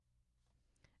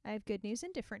I have good news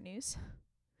and different news.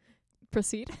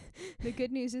 Proceed. The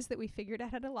good news is that we figured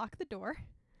out how to lock the door.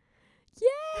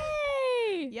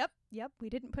 Yay! Yep. We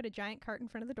didn't put a giant cart in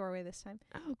front of the doorway this time.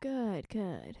 Oh, good.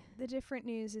 The different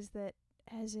news is that,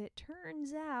 as it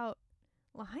turns out,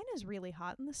 Lahaina's really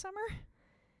hot in the summer.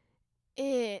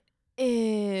 It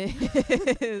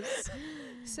is.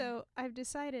 So I've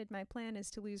decided my plan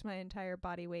is to lose my entire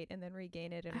body weight and then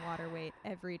regain it in water weight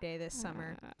every day this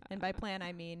summer. And by plan,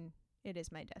 I mean it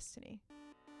is my destiny.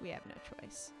 We have no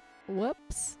choice.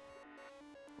 Whoops.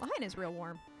 Lahaina's real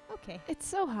warm. Okay. It's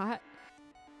so hot.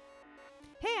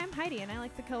 Hey, I'm Heidi, and I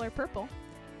like the color purple.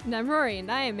 And I'm Rory,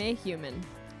 and I am a human.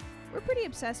 We're pretty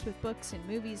obsessed with books and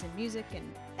movies and music,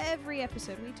 and every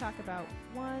episode we talk about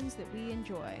ones that we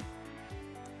enjoy.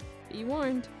 Be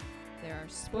warned. There are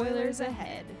spoilers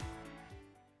ahead.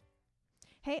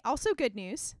 Hey, also good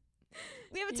news.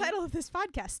 We have a title of this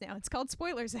podcast now. It's called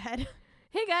Spoilers Ahead.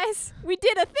 Hey guys, we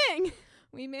did a thing.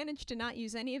 We managed to not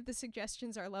use any of the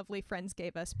suggestions our lovely friends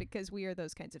gave us because we are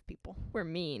those kinds of people. We're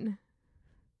mean.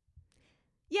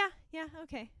 Yeah,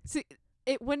 okay. See,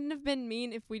 it wouldn't have been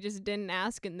mean if we just didn't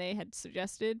ask and they had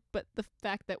suggested, but the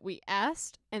fact that we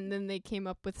asked and then they came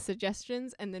up with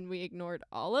suggestions and then we ignored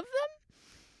all of them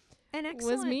An was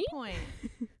excellent mean. point.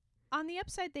 On the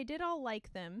upside, they did all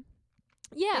like them.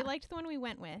 Yeah. They liked the one we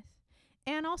went with.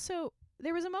 And also,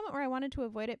 there was a moment where I wanted to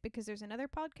avoid it because there's another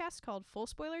podcast called Full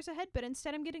Spoilers Ahead, but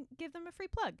instead I'm going to give them a free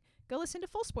plug. Go listen to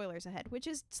Full Spoilers Ahead, which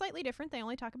is slightly different. They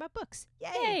only talk about books.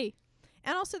 Yay.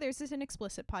 And also there's this an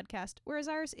explicit podcast, whereas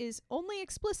ours is only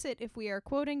explicit if we are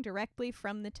quoting directly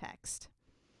from the text.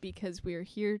 Because we're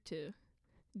here to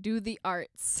do the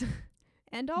arts.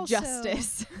 And also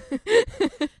Justice.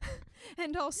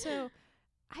 And also,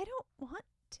 I don't want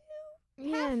to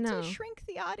Yeah, have no. to shrink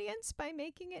the audience by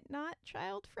making it not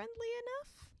child-friendly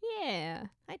enough. Yeah.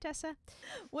 Hi, Tessa.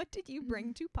 What did you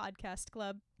bring to Podcast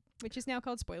Club, which is now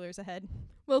called Spoilers Ahead?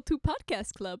 Well, to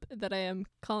Podcast Club, that I am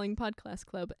calling Podcast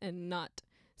Club and not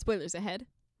Spoilers Ahead,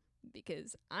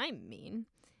 because I'm mean,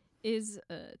 is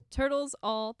Turtles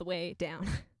All the Way Down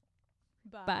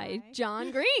by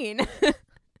John Green.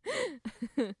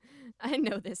 I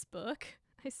know this book,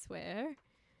 I swear.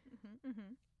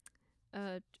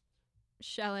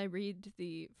 Shall I read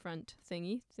the front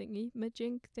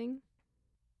thingy-majig thing?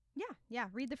 Yeah,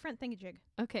 read the front thingamajig.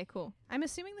 Okay, cool. I'm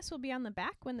assuming this will be on the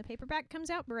back when the paperback comes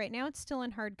out, but right now it's still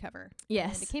in hardcover. And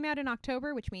Yes. it came out in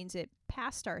October, which means it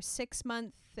passed our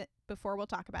 6-month before we'll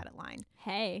talk about it line,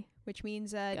 Hey, which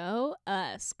means go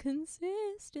us.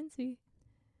 Consistency.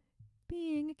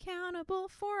 being accountable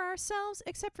for ourselves,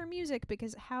 except for music,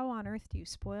 because how on earth do you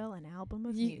spoil an album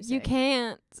of music? You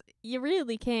can't. You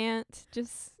really can't.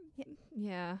 Just, Yeah.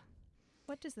 yeah.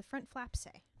 What does the front flap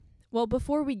say? Well,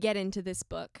 before we get into this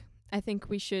book, I think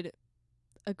we should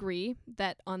agree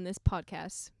that on this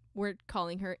podcast, we're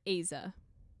calling her Aza.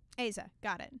 Aza,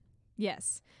 got it.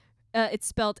 Yes. It's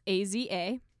spelled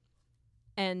A-Z-A.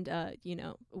 And,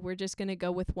 we're just going to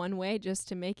go with one way just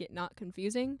to make it not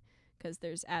confusing. Because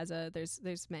there's Aza,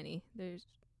 there's many.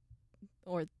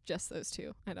 Or just those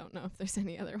two. I don't know if there's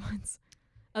any other ones.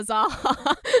 Azah.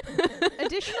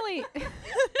 Additionally,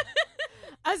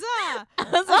 Azah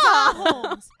Azah.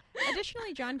 Holmes.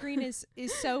 Additionally, John Green is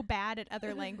so bad at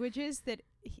other languages that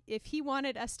if he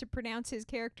wanted us to pronounce his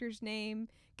character's name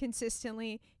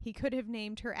consistently, he could have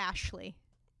named her Ashley.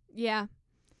 Yeah.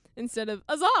 Instead of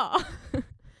Azah.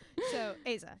 So,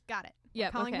 Aza, got it.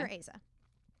 Yep, Calling okay. her Aza.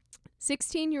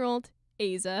 16-year-old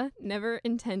Aza never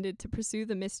intended to pursue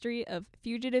the mystery of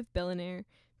fugitive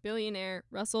billionaire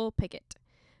Russell Pickett.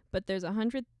 But there's a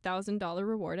 $100,000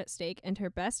 reward at stake, and her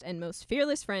best and most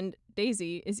fearless friend,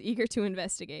 Daisy, is eager to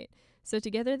investigate. So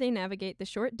together they navigate the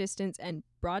short distance and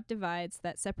broad divides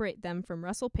that separate them from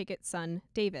Russell Pickett's son,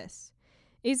 Davis.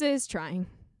 Aza is trying.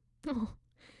 Oh,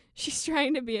 she's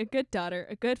trying to be a good daughter,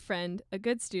 a good friend, a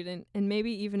good student, and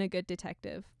maybe even a good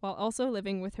detective, while also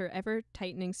living with her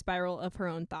ever-tightening spiral of her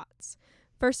own thoughts.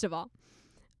 First of all,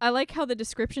 I like how the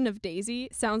description of Daisy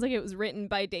sounds like it was written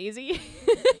by Daisy.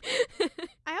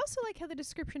 I also like how the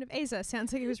description of Aza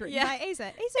sounds like it was written Yeah. by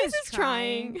Aza. Aza's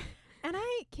trying. And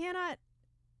I cannot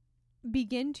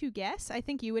begin to guess. I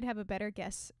think you would have a better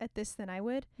guess at this than I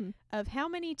would, of how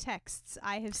many texts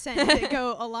I have sent that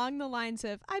go along the lines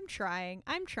of, I'm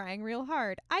trying real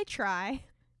hard. I try.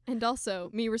 And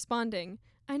also me responding,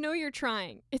 I know you're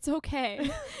trying. It's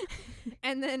okay.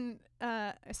 And then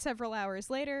several hours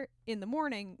later in the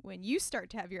morning when you start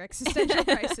to have your existential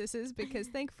crises, because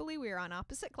thankfully we are on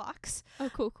opposite clocks. Oh,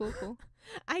 cool.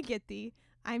 I get the,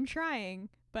 I'm trying,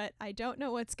 but I don't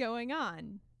know what's going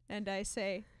on. And I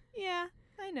say, yeah,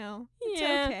 I know. It's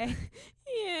okay.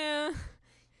 Yeah.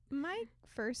 My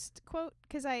my first quote,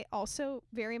 because I also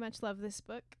very much love this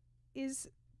book, is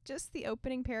just the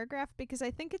opening paragraph, because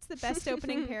I think it's the best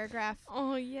opening paragraph.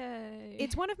 Oh, yay.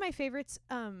 It's one of my favorites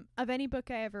of any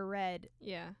book I ever read.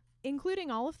 Yeah. Including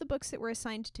all of the books that were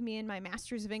assigned to me in my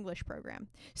Masters of English program.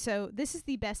 So this is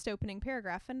the best opening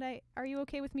paragraph, and are you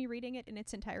okay with me reading it in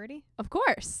its entirety? Of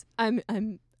course. I'm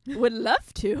would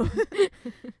love to.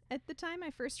 At the time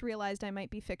I first realized I might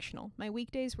be fictional, my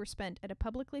weekdays were spent at a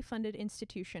publicly funded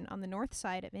institution on the north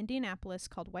side of Indianapolis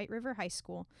called White River High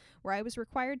School, where I was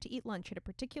required to eat lunch at a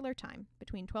particular time,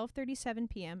 between 12:37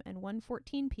 p.m. and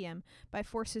 1:14 p.m., by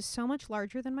forces so much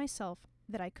larger than myself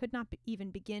that I could not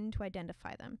even begin to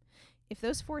identify them. If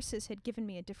those forces had given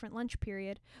me a different lunch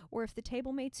period, or if the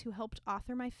table mates who helped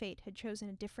author my fate had chosen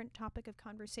a different topic of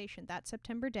conversation that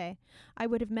September day, I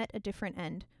would have met a different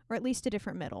end, or at least a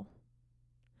different middle.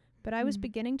 But I was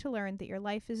beginning to learn that your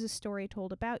life is a story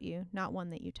told about you, not one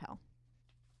that you tell.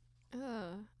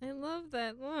 I love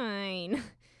that line.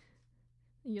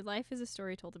 Your life is a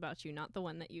story told about you, not the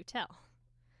one that you tell.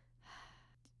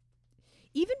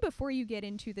 Even before you get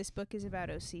into, this book is about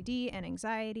OCD and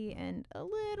anxiety and a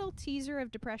little teaser of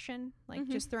depression, like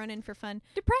just thrown in for fun.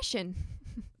 Depression.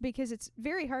 Because it's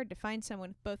very hard to find someone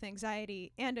with both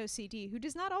anxiety and OCD who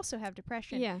does not also have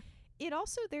depression. Yeah. It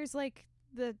also, there's like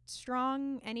the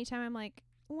strong, anytime I'm like,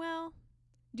 well,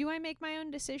 do I make my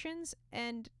own decisions?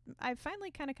 And I've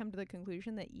finally kind of come to the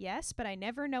conclusion that yes, but I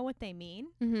never know what they mean.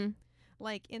 Mm-hmm.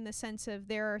 Like, in the sense of,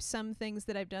 there are some things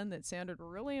that I've done that sounded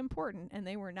really important, and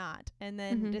they were not. And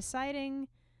then deciding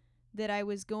that I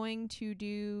was going to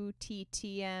do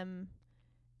TTM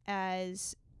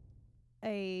as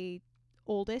a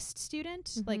oldest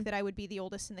student, like that I would be the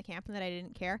oldest in the camp and that I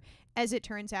didn't care, as it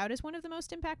turns out, is one of the most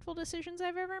impactful decisions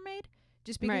I've ever made,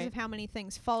 just because of how many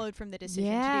things followed from the decision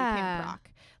to do Camp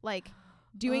Rock. Like,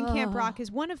 doing Camp Rock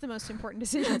is one of the most important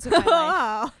decisions of my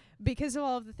life, because of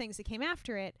all of the things that came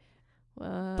after it.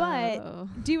 Whoa.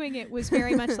 But doing it was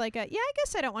very much like I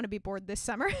guess I don't want to be bored this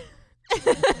summer.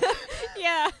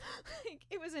 Yeah.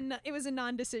 It was a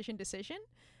non-decision decision,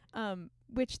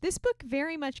 which this book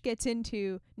very much gets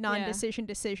into non-decision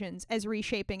decisions as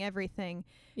reshaping everything.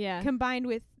 Yeah. Combined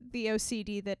with the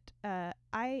OCD that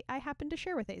I happen to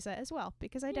share with Asa as well,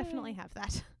 because I definitely have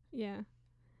that. Yeah.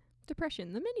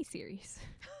 Depression, the miniseries.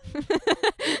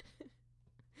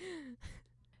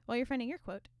 While you're finding your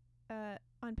quote,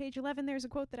 on page 11, there's a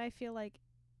quote that I feel like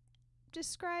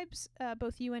describes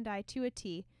both you and I to a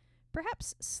T,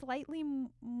 perhaps slightly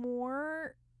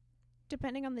more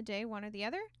depending on the day, one or the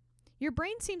other. Your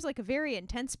brain seems like a very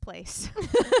intense place.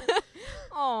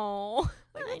 Oh,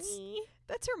 like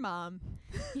that's her mom.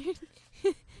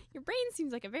 Your brain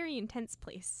seems like a very intense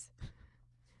place.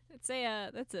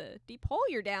 That's a deep hole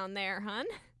you're down there, hun.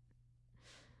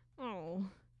 Oh,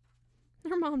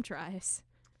 her mom tries.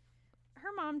 Her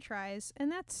mom tries,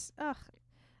 and that's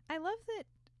I love that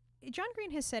John Green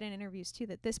has said in interviews too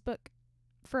that this book,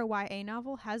 for a YA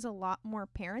novel, has a lot more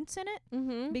parents in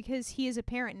it, because he is a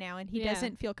parent now and he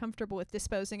doesn't feel comfortable with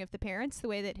disposing of the parents the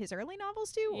way that his early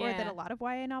novels do, or that a lot of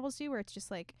YA novels do, where it's just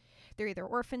like they're either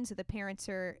orphans or the parents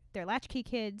are they're latchkey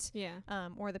kids,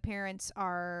 or the parents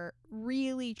are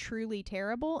really truly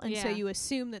terrible, and so you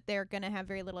assume that they're going to have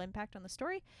very little impact on the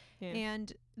story.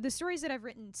 And the stories that I've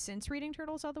written since reading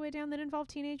Turtles All the Way Down that involve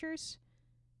teenagers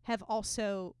have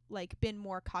also like been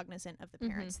more cognizant of the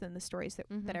parents than the stories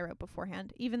that I wrote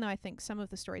beforehand. Even though I think some of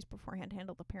the stories beforehand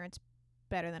handle the parents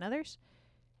better than others,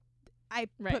 I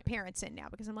put parents in now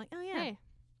because I'm like, oh yeah, hey.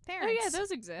 parents. Oh yeah,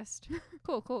 those exist.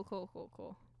 Cool.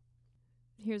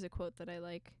 Here's a quote that I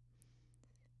like.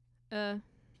 Okay.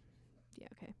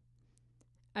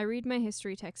 I read my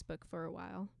history textbook for a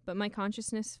while, but my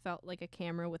consciousness felt like a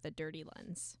camera with a dirty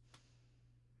lens.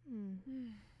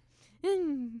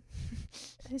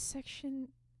 This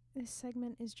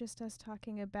segment is just us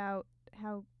talking about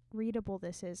how readable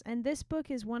this is, and this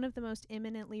book is one of the most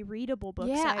eminently readable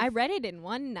books. I read it in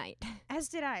one night. As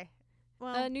did I.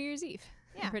 Well, New Year's Eve.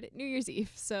 Yeah, I read it New Year's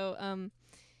Eve. So,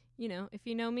 if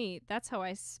you know me, that's how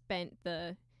I spent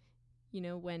the,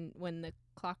 when the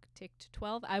clock ticked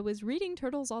 12, I was reading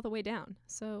Turtles All the Way Down.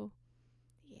 So,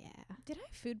 yeah. Did I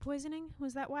have food poisoning?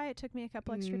 Was that why it took me a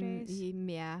couple extra days?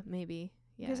 Yeah, maybe.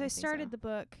 Because I started the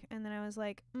book, and then I was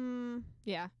like,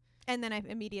 yeah. And then I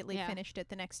immediately finished it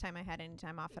the next time I had any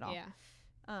time off at all.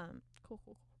 Yeah. Cool.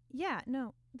 Yeah,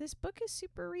 no, this book is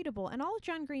super readable, and all of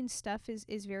John Green's stuff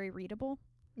is very readable.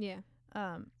 Yeah.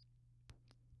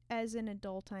 As an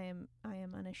adult, I am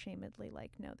unashamedly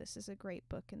like, no, this is a great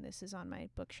book, and this is on my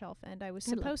bookshelf, and I was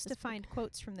supposed to find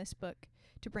quotes from this book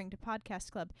to bring to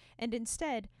Podcast Club, and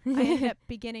instead I ended up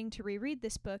beginning to reread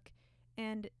this book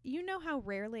And you know how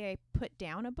rarely I put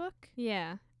down a book?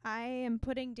 Yeah. I am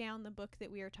putting down the book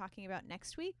that we are talking about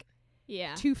next week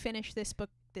Yeah. to finish this book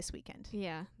this weekend.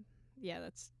 Yeah. Yeah,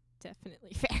 that's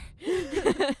definitely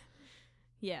fair.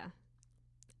 Yeah.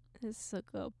 It's a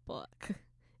good book.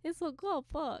 It's a good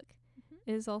book.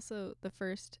 It is also the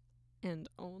first and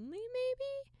only,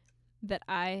 maybe, that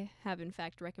I have in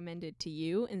fact recommended to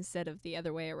you instead of the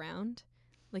other way around.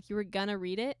 Like, you were gonna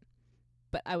read it,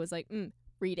 but I was like,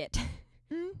 read it.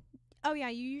 Oh, yeah,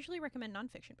 you usually recommend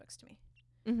nonfiction books to me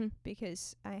Mm-hmm.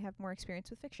 because I have more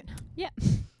experience with fiction. Yeah.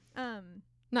 Um,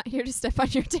 Not here to step on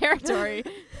your territory.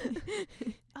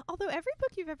 although every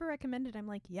book you've ever recommended, I'm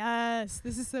like, yes,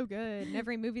 this is so good. And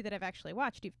every movie that I've actually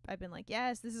watched, I've been like,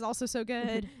 yes, this is also so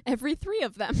good. Every 3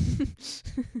 of them.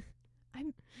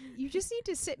 You just need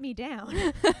to sit me down.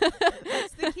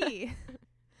 That's the key.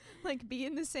 Like, be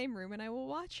in the same room and I will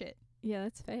watch it. Yeah,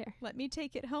 that's fair. Let me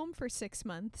take it home for 6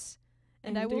 months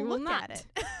and And I will you will look not. at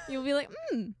it. You'll be like,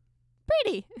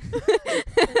 pretty.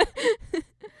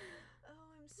 Oh,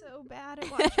 I'm so bad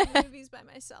at watching movies by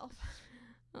myself.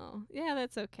 Oh, yeah,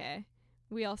 that's okay.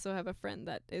 We also have a friend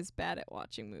that is bad at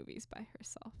watching movies by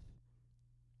herself.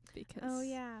 Because Oh,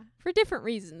 yeah. for different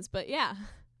reasons, but yeah.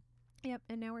 Yep,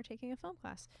 and now we're taking a film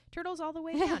class. Turtles All the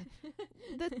Way Down.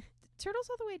 The Turtles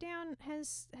All the Way Down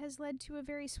has led to a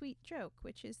very sweet joke,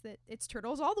 which is that it's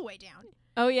turtles all the way down.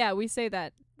 Oh, yeah, we say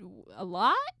that a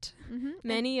lot, Mm-hmm.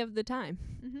 many of the time.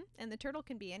 And the turtle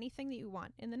can be anything that you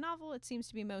want. In the novel, it seems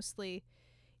to be mostly,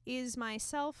 is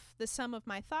myself the sum of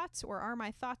my thoughts, or are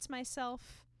my thoughts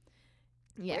myself?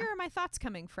 Yeah. Where are my thoughts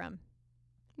coming from?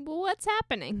 What's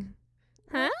happening?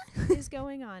 Huh? What is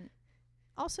going on?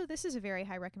 Also, this is a very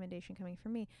high recommendation coming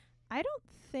from me. I don't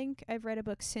think I've read a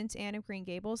book since Anne of Green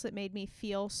Gables that made me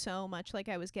feel so much like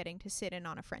I was getting to sit in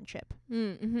on a friendship.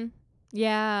 Mm-hmm.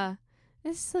 Yeah.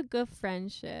 This is a good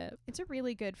friendship. It's a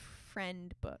really good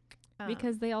friend book.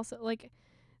 Because they also, like,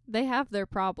 they have their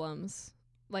problems,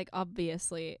 like,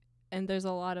 obviously. And there's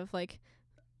a lot of, like,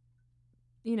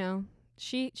 you know,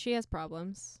 she has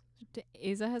problems.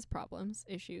 Aza has problems,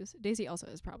 issues. Daisy also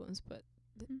has problems, but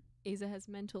Aza has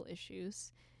mental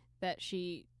issues that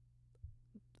she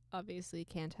obviously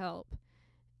can't help.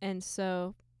 And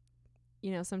so, you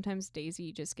know, sometimes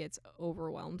Daisy just gets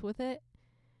overwhelmed with it,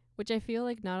 which I feel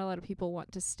like not a lot of people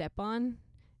want to step on,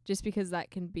 just because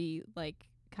that can be, like,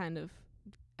 kind of,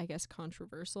 I guess,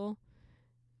 controversial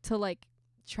to, like,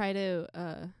 try to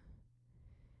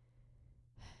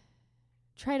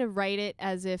write it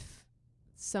as if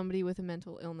somebody with a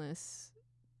mental illness,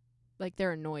 like,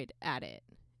 they're annoyed at it,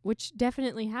 which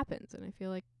definitely happens. And I feel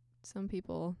like some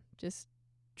people just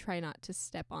try not to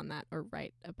step on that or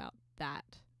write about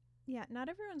that. Yeah, not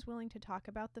everyone's willing to talk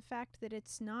about the fact that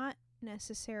it's not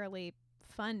necessarily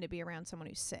fun to be around someone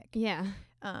who's sick. Yeah.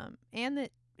 And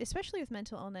that, especially with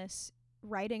mental illness,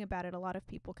 writing about it, a lot of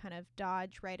people kind of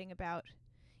dodge writing about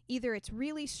either it's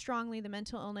really strongly the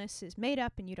mental illness is made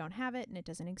up and you don't have it and it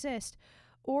doesn't exist,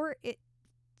 or it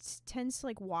tends to,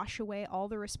 like, wash away all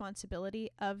the responsibility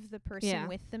of the person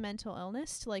with the mental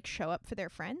illness to, like, show up for their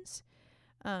friends.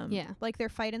 Like their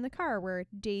fight in the car where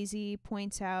Daisy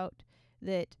points out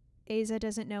that Aza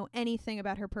doesn't know anything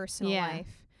about her personal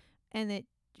life and that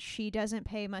she doesn't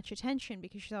pay much attention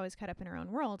because she's always caught up in her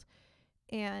own world.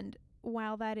 And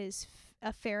while that is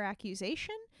a fair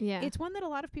accusation, it's one that a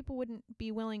lot of people wouldn't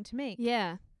be willing to make.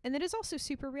 Yeah. And that is also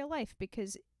super real life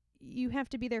because you have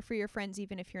to be there for your friends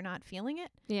even if you're not feeling it.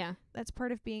 Yeah. That's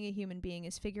part of being a human being,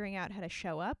 is figuring out how to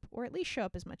show up, or at least show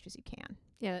up as much as you can.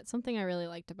 Yeah, that's something I really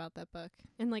liked about that book.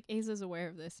 And, like, Aza's aware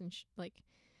of this, and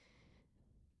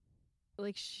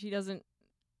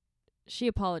she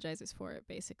apologizes for it,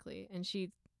 basically, and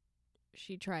she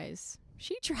tries.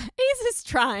 Aza's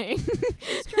trying.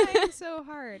 She's trying so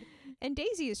hard. And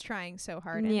Daisy is trying so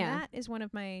hard. And Yeah. that is one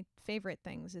of my favorite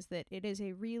things, is that it is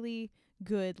a really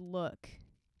good look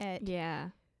at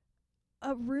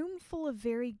a room full of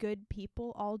very good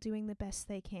people all doing the best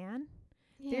they can.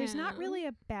 There's not really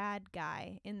a bad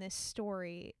guy in this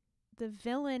story. The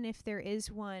villain, if there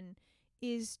is one,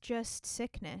 is just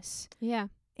sickness. Yeah.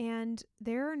 And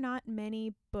there are not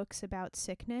many books about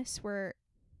sickness where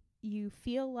you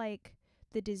feel like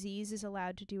the disease is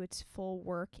allowed to do its full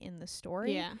work in the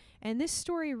story. Yeah. And this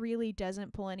story really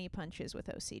doesn't pull any punches with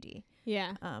OCD.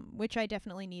 Yeah. Which I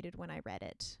definitely needed when I read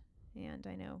it. And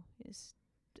I know is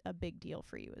a big deal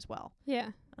for you as well. Yeah.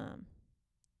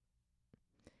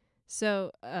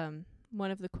 So,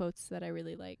 one of the quotes that I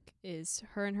really like is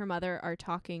her and her mother are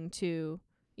talking to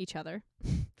each other.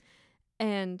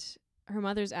 And her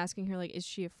mother's asking her, like, is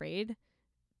she afraid?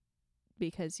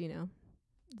 Because, you know,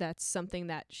 that's something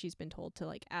that she's been told to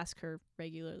like ask her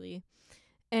regularly.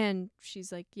 And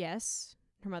she's like, yes.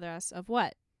 Her mother asks, of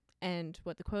what? And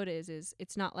what the quote is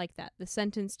it's not like that. The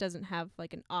sentence doesn't have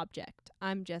like an object.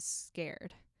 I'm just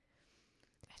scared.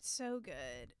 It's so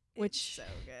good. Which it's so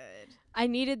good. I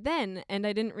needed then, and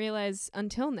I didn't realize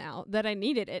until now that I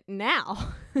needed it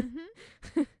now.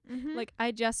 Mm-hmm. Mm-hmm. Like,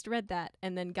 I just read that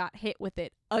and then got hit with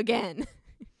it again.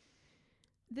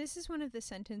 This is one of the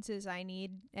sentences I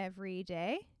need every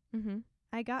day. Mm-hmm.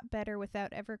 I got better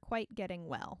without ever quite getting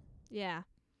well. Yeah.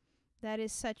 That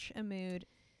is such a mood.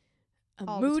 A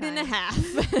all the mood and a time.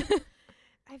 half.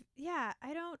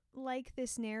 I don't like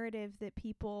this narrative that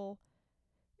people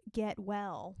get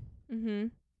well Mm-hmm.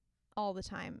 all the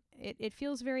time. It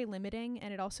feels very limiting,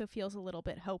 and it also feels a little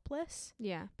bit hopeless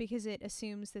Yeah. because it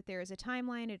assumes that there is a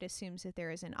timeline. It assumes that there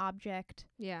is an object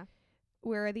Yeah.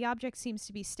 where the object seems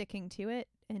to be sticking to it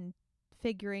and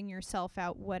figuring yourself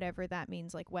out, whatever that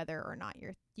means, like whether or not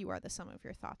you are the sum of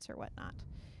your thoughts or whatnot,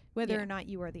 whether Yeah. or not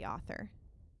you are the author.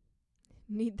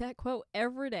 Need that quote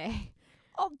every day.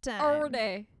 All time. Every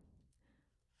day.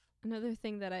 Another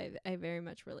thing that I very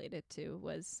much related to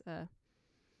was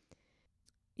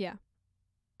yeah.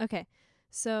 Okay.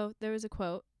 So there was a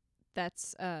quote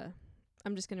that's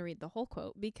I'm just going to read the whole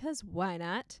quote because why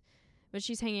not? But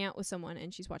she's hanging out with someone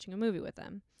and she's watching a movie with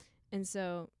them. And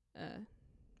so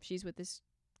she's with this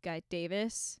guy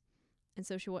Davis. And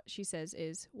so what she says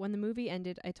is, when the movie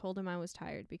ended, I told him I was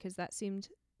tired because that seemed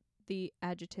the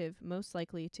adjective most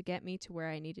likely to get me to where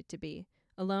I needed to be,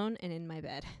 alone and in my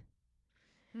bed.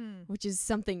 Which is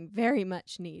something very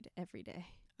much need every day.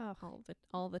 Oh.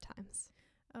 All the times.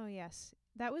 Oh, yes.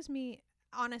 That was me.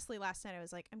 Honestly, last night I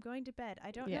was like, I'm going to bed.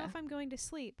 I don't know if I'm going to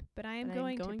sleep, but I am But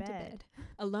going, I'm to bed.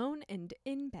 Alone and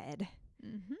in bed.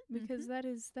 Mm-hmm, Because that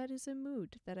is a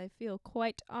mood that I feel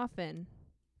quite often.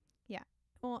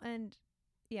 Well, and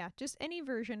yeah, just any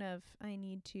version of I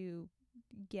need to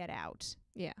get out.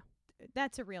 Yeah.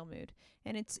 That's a real mood.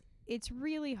 And it's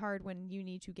really hard when you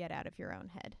need to get out of your own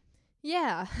head.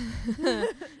 Yeah.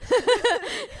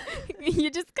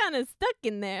 You're just kind of stuck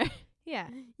in there. Yeah.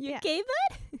 You Yeah. gave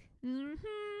it?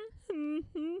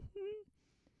 Mm-hmm.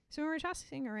 So when we're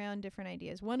tossing around different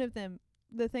ideas, one of them,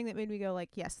 the thing that made me go like,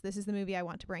 yes, this is the movie I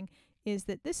want to bring, is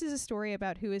that this is a story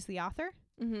about who is the author.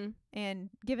 Mm-hmm. And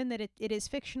given that it is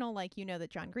fictional, like, you know that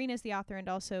John Green is the author and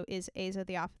also is Asa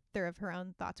the author of her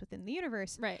own thoughts within the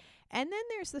universe. Right. And then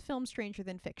there's the film Stranger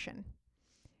Than Fiction,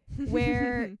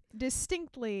 where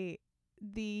distinctly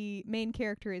the main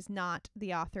character is not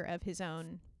the author of his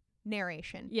own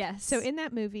narration. Yes. So in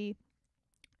that movie,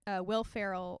 Will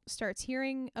Ferrell starts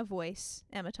hearing a voice,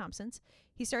 Emma Thompson's.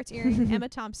 He starts hearing Emma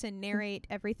Thompson narrate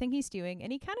everything he's doing,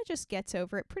 and he kind of just gets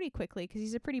over it pretty quickly because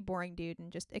he's a pretty boring dude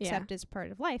and just accept it's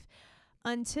part of life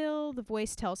until the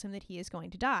voice tells him that he is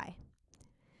going to die.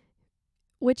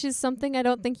 Which is something I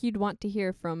don't think you'd want to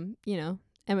hear from,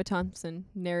 Emma Thompson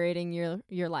narrating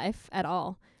your life at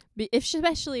all.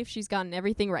 Especially if she's gotten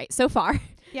everything right so far.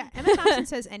 Yeah, Emma Thompson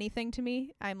says anything to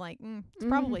me, I'm like, it's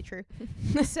probably true.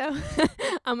 So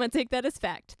I'm going to take that as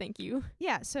fact. Thank you.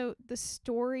 Yeah, so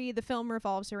the film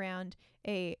revolves around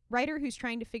a writer who's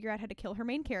trying to figure out how to kill her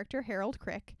main character, Harold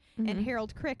Crick, and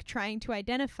Harold Crick trying to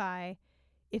identify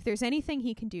if there's anything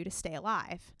he can do to stay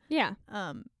alive. Yeah.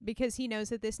 Because he knows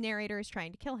that this narrator is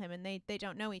trying to kill him, and they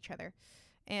don't know each other.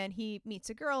 And he meets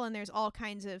a girl, and there's all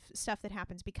kinds of stuff that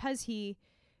happens because he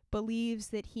believes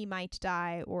that he might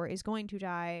die or is going to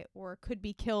die or could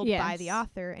be killed by the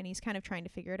author, and he's kind of trying to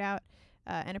figure it out.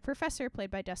 And a professor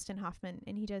played by Dustin Hoffman,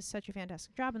 and he does such a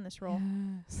fantastic job in this role,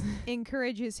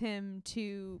 encourages him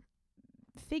to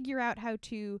figure out how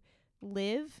to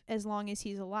live as long as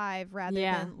he's alive rather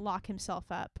than lock himself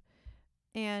up.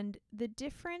 And the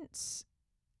difference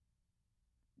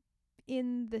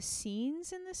in the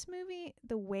scenes in this movie,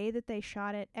 the way that they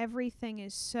shot it, everything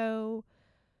is so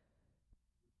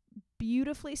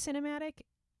beautifully cinematic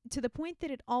to the point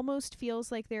that it almost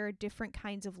feels like there are different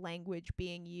kinds of language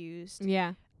being used.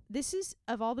 Yeah. This is,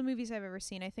 of all the movies I've ever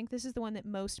seen, I think this is the one that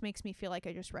most makes me feel like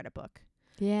I just read a book.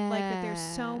 Yeah. Like that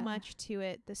there's so much to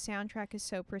it. The soundtrack is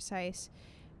so precise.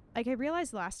 Like I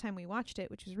realized the last time we watched it,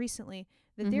 which was recently,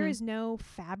 that there is no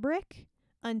fabric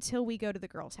until we go to the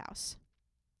girl's house.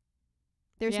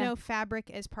 There's no fabric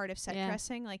as part of set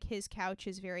dressing. Like his couch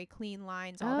is very clean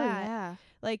lines, all that. Yeah.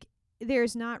 Like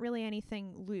there's not really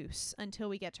anything loose until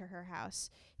we get to her house.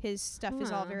 His stuff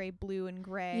is all very blue and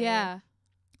gray. Yeah.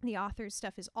 The author's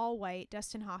stuff is all white.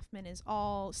 Dustin Hoffman is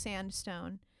all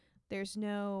sandstone. There's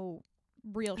no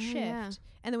real shift. Yeah.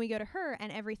 And then we go to her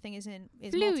and everything is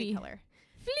Fluey. multicolor.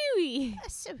 Fluey.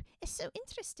 It's so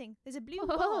interesting. There's a blue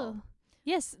Oh. wall.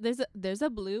 Yes, there's a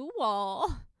blue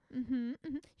wall.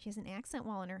 She has an accent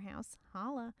wall in her house.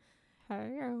 Holla.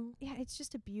 Hello. Yeah, it's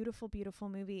just a beautiful, beautiful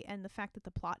movie, and the fact that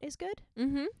the plot is good,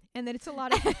 Mm-hmm. and that it's a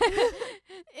lot of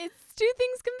It's two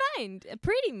things combined: a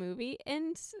pretty movie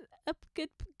and a good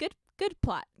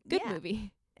plot. Good Yeah.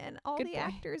 movie. and all Good the boy.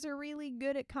 actors are really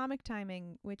good at comic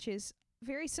timing, which is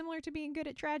very similar to being good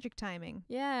at tragic timing.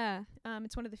 Yeah.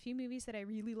 It's one of the few movies that I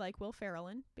really like Will Ferrell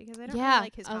in, because I don't Yeah. really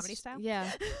like his comedy style.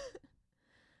 Yeah.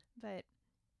 But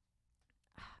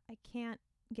I can't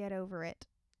get over it.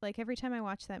 Like, every time I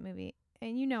watch that movie,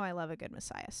 and you know I love a good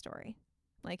Messiah story.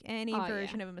 Like, any Oh,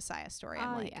 version yeah. of a Messiah story,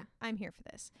 I'm Oh, like, yeah. I'm here for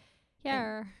this.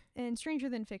 Yeah. And Stranger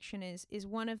Than Fiction is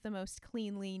one of the most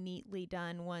cleanly, neatly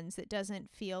done ones that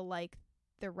doesn't feel like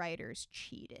the writers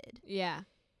cheated. Yeah.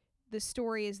 The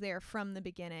story is there from the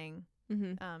beginning,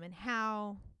 Mm-hmm. and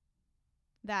how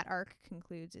that arc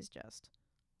concludes is just,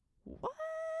 what?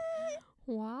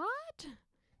 What?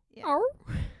 Yeah. Oh.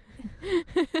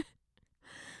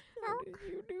 How did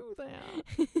you do that?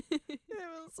 It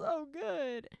was so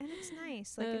good. And it's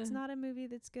nice. Like, it's not a movie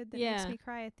that's good that makes Yeah. me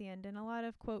cry at the end. And a lot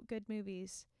of, quote, good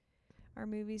movies are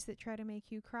movies that try to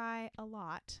make you cry a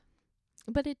lot.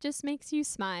 But it just makes you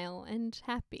smile and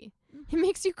happy. It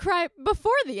makes you cry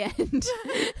before the end.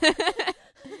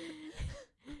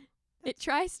 It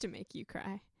tries to make you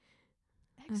cry.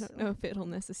 I don't know if it'll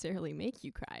necessarily make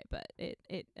you cry, but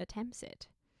it attempts it.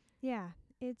 Yeah,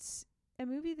 it's a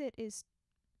movie that is,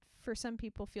 for some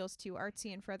people, feels too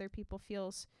artsy, and for other people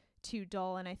feels too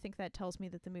dull. And I think that tells me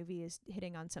that the movie is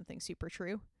hitting on something super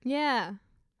true. Yeah.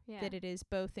 Yeah. That it is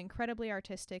both incredibly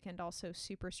artistic and also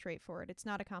super straightforward. It's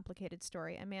not a complicated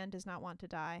story. A man does not want to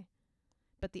die,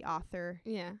 but the author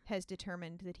Yeah. has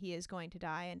determined that he is going to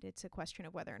die, and it's a question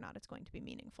of whether or not it's going to be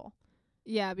meaningful.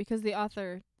 Yeah, because the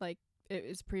author, like, it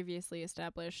was previously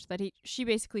established that she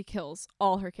basically kills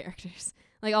all her characters.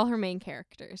 Like, all her main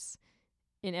characters.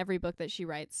 In every book that she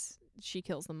writes, she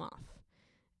kills them off.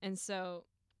 And so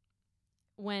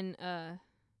when the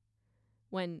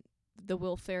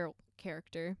Will Ferrell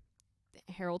character,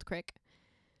 Harold Crick,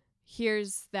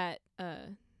 hears that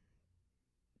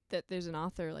that there's an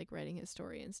author, like, writing his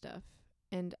story and stuff,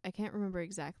 and I can't remember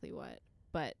exactly what,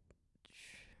 but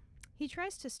He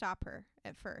tries to stop her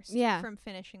at first from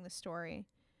finishing the story.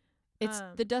 it's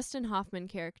the Dustin Hoffman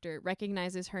character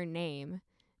recognizes her name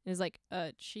and is like,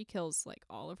 she kills, like,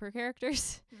 all of her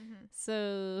characters. Mm-hmm.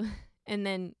 So, and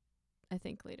then I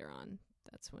think later on,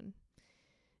 that's when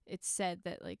it's said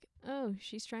that, like, oh,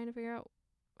 she's trying to figure out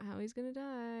how he's gonna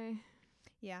die.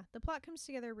 Yeah, the plot comes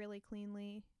together really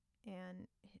cleanly, and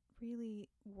it really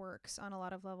works on a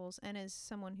lot of levels. And as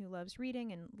someone who loves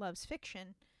reading and loves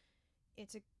fiction,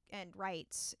 and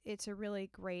writes, it's a really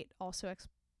great also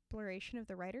exploration of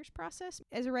the writer's process.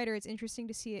 As a writer, it's interesting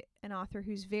to see an author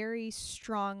who's very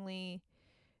strongly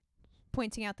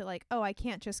pointing out that, like, oh, I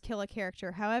can't just kill a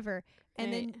character. However,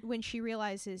 and then when she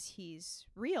realizes he's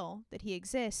real, that he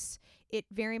exists, it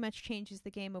very much changes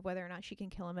the game of whether or not she can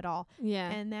kill him at all. Yeah.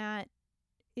 And that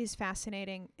is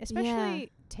fascinating,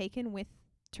 especially taken with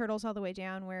Turtles All the Way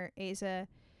Down, where Asa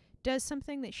does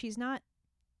something that she's not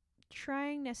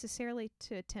trying necessarily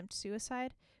to attempt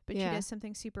suicide, but she does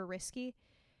something super risky.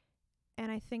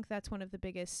 And I think that's one of the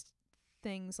biggest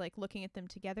things, like, looking at them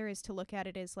together, is to look at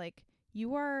it as, like,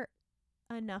 you are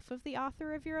enough of the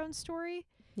author of your own story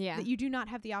that you do not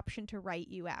have the option to write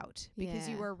you out, because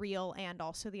you are real and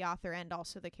also the author and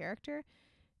also the character.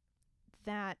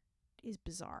 That is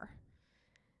bizarre,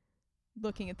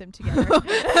 looking at them together.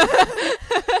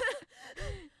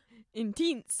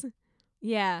 Intense.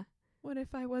 Yeah. What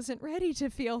if I wasn't ready to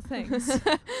feel things?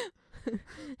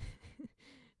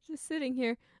 Just sitting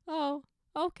here. Oh,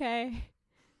 okay.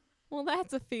 Well,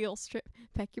 that's a field trip.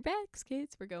 Pack your bags,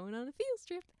 kids. We're going on a field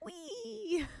trip.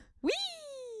 Wee!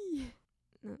 Whee!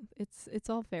 No, it's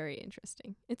all very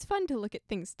interesting. It's fun to look at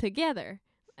things together,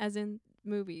 as in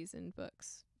movies and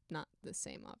books. Not the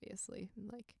same, obviously.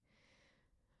 Like,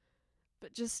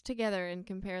 but just together and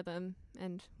compare them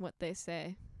and what they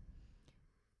say.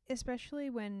 Especially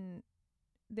when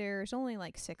there's only,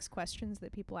 like, 6 questions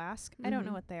that people ask. I don't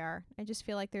know what they are. I just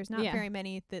feel like there's not very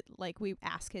many that, like, we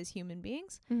ask as human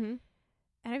beings. Mm-hmm.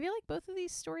 And I feel like both of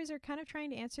these stories are kind of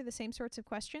trying to answer the same sorts of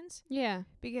questions. Yeah.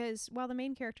 Because while the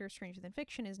main character of Stranger Than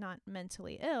Fiction is not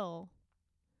mentally ill,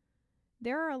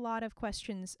 there are a lot of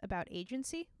questions about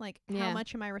agency. Like, how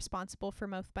much am I responsible for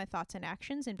both my thoughts and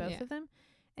actions in both of them?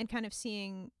 And kind of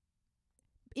seeing,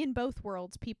 in both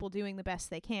worlds, people doing the best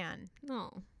they can.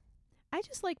 No. I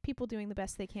just like people doing the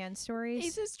best they can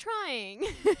stories. Aza's trying.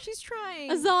 She's trying.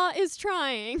 Azah is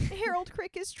trying. Harold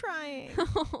Crick is trying.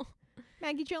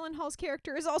 Maggie Gyllenhaal's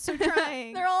character is also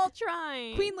trying. They're all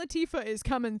trying. Queen Latifah is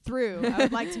coming through. I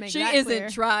would like to make she that isn't clear.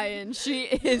 trying. She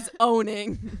is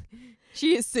owning.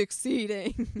 She is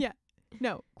succeeding.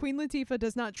 No, Queen Latifah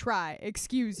does not try.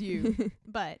 Excuse you.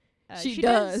 But she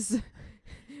does.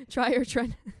 Try or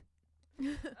try.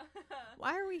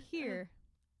 Why are we here?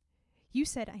 You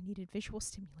said I needed visual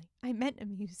stimuli. I meant a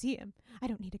museum. I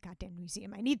don't need a goddamn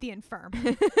museum. I need the infirm.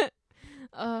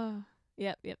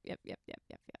 Yep.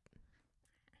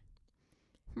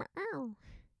 Meow.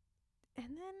 And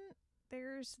then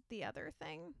there's the other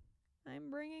thing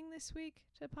I'm bringing this week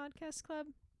to Podcast Club.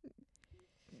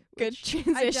 Good which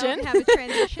transition. I don't have a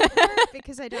transition for it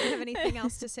because I don't have anything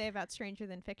else to say about Stranger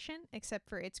Than Fiction, except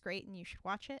for it's great and you should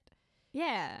watch it.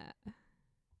 Yeah.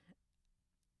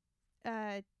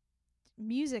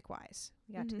 Music-wise,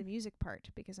 we got to the music part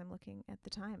because I'm looking at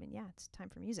the time, and yeah, it's time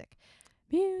for music.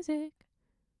 Music.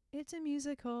 It's a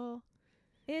musical.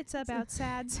 It's about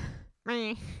sads.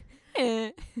 Eh.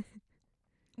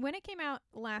 When it came out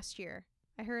last year,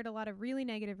 I heard a lot of really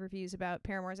negative reviews about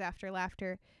Paramore's After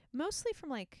Laughter, mostly from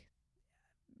like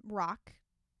rock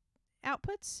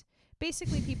outputs.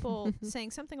 Basically people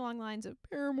saying something along the lines of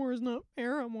Paramore's not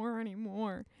Paramore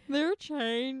anymore. They're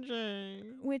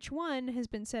changing. Which one has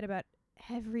been said about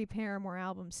every Paramore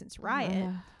album since Riot.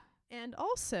 And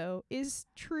also is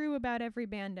true about every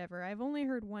band ever. I've only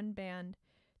heard one band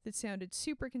that sounded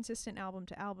super consistent album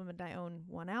to album, and I own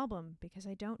one album because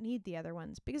I don't need the other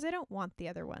ones, because I don't want the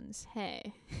other ones.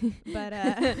 Hey. But,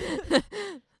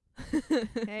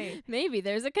 hey. Maybe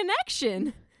there's a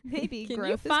connection. Maybe Can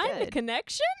growth you find is the good.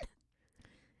 connection?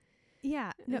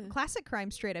 Yeah. No, Classic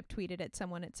Crime straight up tweeted at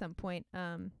someone at some point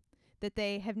that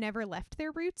they have never left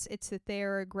their roots. It's that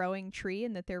they're a growing tree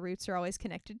and that their roots are always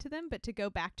connected to them. But to go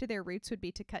back to their roots would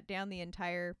be to cut down the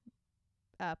entire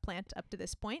plant up to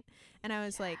this point. And I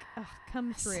was like, ugh,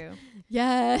 come through.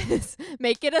 Yes.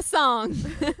 Make it a song.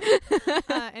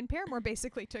 And Paramore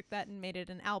basically took that and made it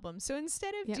an album. So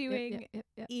instead of doing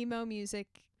emo music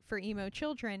for emo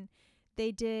children,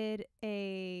 they did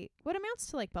what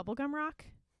amounts to like bubblegum rock.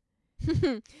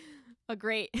 a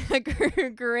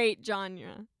great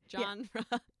genre.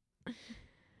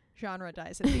 Genre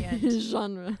dies at the end.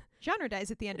 Genre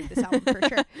dies at the end of this album for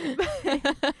sure.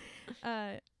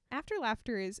 After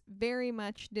Laughter is very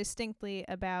much distinctly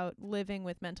about living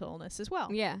with mental illness as well.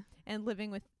 Yeah. And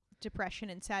living with depression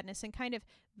and sadness and kind of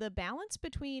the balance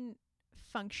between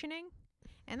functioning.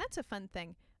 And that's a fun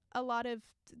thing.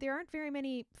 There aren't very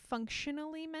many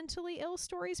functionally mentally ill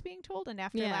stories being told, and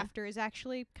After Laughter is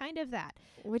actually kind of that.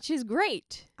 Which is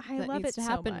great. I love it to so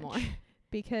happen much. more.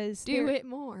 Because do it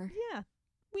more. Yeah.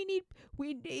 We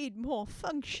need more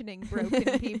functioning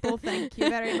broken people. Thank you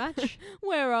very much.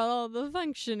 Where are all the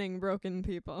functioning broken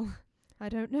people? I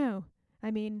don't know.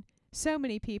 I mean, so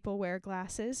many people wear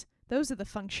glasses. Those are the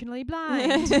functionally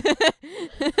blind.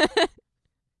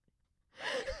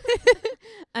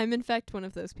 I'm in fact one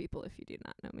of those people, if you do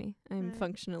not know me. I'm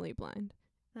functionally blind.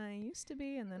 I used to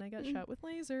be, and then I got shot with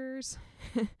lasers.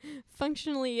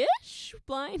 Functionally-ish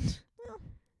blind? Well,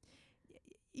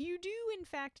 you do, in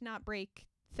fact, not break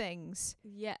things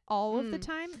Yeah. all of the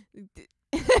time.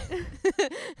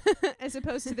 As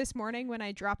opposed to this morning when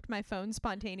I dropped my phone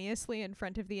spontaneously in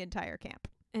front of the entire camp.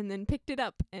 And then picked it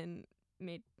up and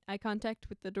made eye contact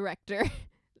with the director.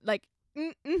 Like,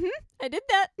 I did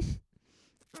that.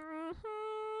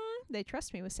 They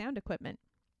trust me with sound equipment.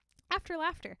 After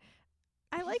Laughter.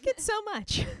 I like it so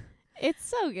much. It's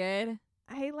so good.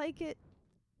 I like it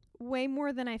way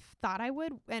more than I thought I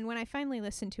would. And when I finally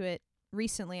listened to it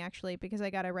recently, actually, because I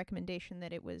got a recommendation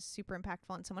that it was super impactful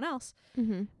on someone else,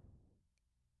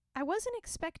 I wasn't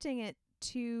expecting it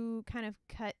to kind of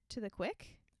cut to the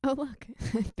quick. Oh, look,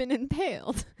 I've been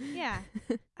impaled. Yeah.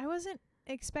 I wasn't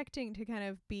expecting to kind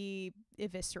of be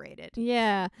eviscerated.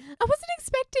 Yeah. I wasn't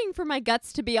expecting for my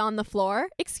guts to be on the floor.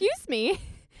 Excuse me.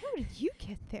 How did you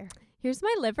get there? Here's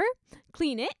my liver.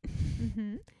 Clean it.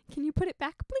 Mm-hmm. Can you put it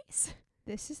back, please?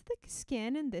 This is the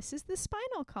skin and this is the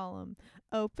spinal column.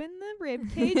 Open the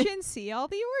rib cage and see all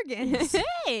the organs.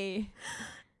 Hey.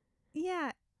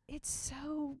 Yeah, it's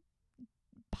so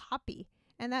poppy.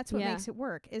 And that's what makes it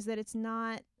work, is that it's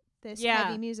not this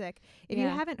heavy music. If you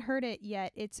haven't heard it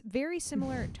yet, it's very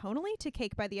similar tonally to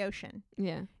Cake by the Ocean.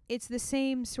 Yeah. It's the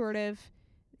same sort of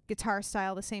guitar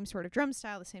style, the same sort of drum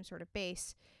style, the same sort of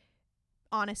bass.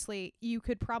 Honestly, you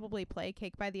could probably play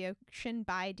Cake by the Ocean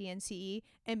by DNCE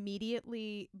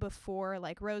immediately before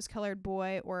like Rose Colored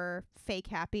Boy or Fake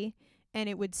Happy, and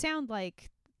it would sound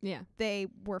like they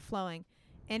were flowing.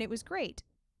 And it was great.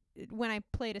 when I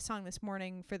played a song this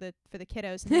morning for the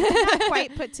kiddos, and they did not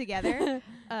quite put together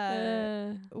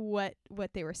what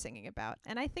they were singing about.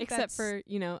 And I think except for,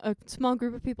 you know, a small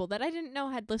group of people that I didn't know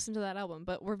had listened to that album,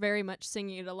 but were very much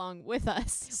singing it along with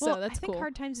us. Well, So that's I think cool.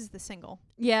 Hard Times is the single.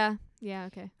 Yeah. Yeah.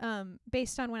 Okay.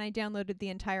 Based on when I downloaded the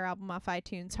entire album off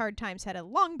iTunes, Hard Times had a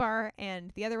long bar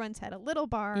and the other ones had a little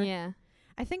bar. Yeah.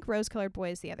 I think Rose Colored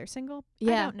Boy is the other single.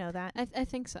 Yeah. I don't know that. I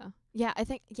think so. Yeah. I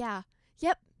think. Yeah.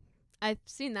 Yep. I've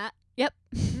seen that. Yep.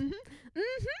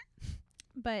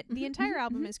 But the entire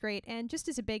album is great, and just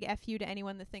as a big FU to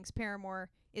anyone that thinks Paramore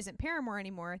isn't Paramore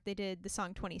anymore, they did the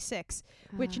song 26,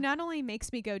 which not only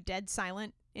makes me go dead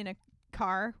silent in a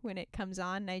car when it comes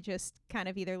on, and I just kind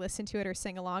of either listen to it or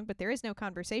sing along, but there is no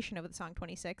conversation over the song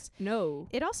 26. No.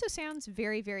 It also sounds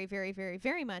very, very, very, very,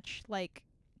 very much like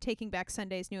Taking Back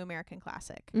Sunday's New American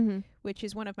Classic, which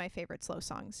is one of my favorite slow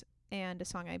songs, and a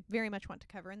song I very much want to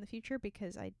cover in the future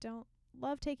because I don't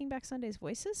love Taking Back Sunday's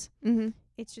voices.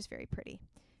 It's just very pretty.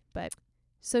 But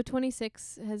so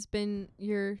 26 has been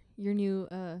your new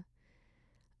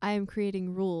I am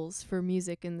creating rules for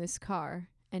music in this car,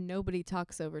 and nobody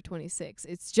talks over 26.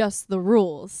 It's just the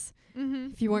rules.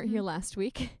 If you weren't here last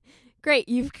week, great.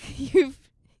 You've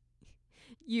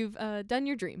done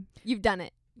your dream. You've done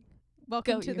it.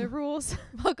 Welcome to the rules.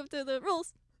 Welcome to the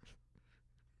rules.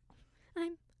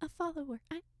 I'm a follower.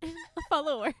 I am a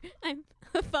follower. I'm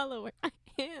a follower. I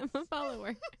am a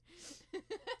follower.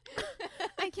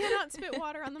 I cannot spit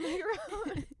water on the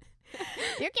microphone.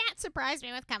 You can't surprise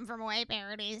me with Come From Away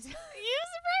parodies. You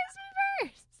surprised me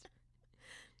first.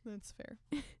 That's fair.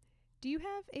 Do you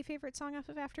have a favorite song off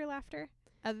of After Laughter?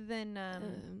 Other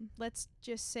than, let's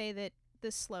just say that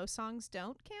the slow songs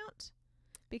don't count.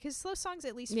 Because slow songs,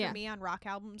 at least for me on rock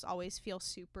albums, always feel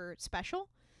super special.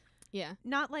 Yeah.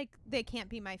 Not like they can't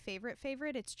be my favorite.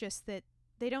 It's just that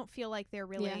they don't feel like they're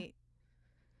really...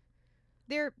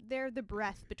 They're the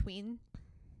breath between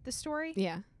the story.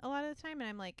 Yeah. A lot of the time. And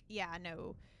I'm like, yeah,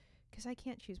 no. Because I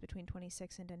can't choose between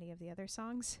 26 and any of the other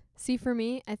songs. See, for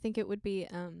me, I think it would be,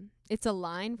 it's a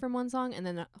line from one song and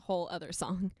then a whole other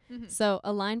song. So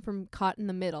a line from Caught in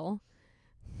the Middle.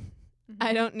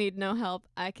 I don't need no help.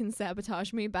 I can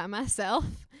sabotage me by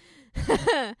myself.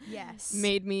 Yes.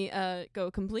 Made me go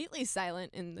completely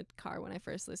silent in the car when I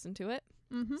first listened to it.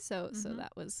 So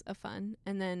that was a fun.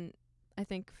 And then I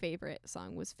think favorite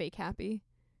song was Fake Happy.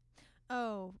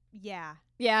 Oh, yeah.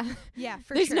 Yeah. Yeah,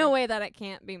 for There's sure. no way that it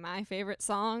can't be my favorite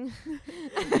song.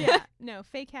 Yeah. No,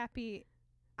 Fake Happy.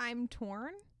 I'm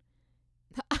torn.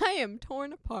 I am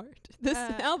torn apart. This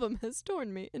album has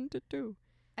torn me into two.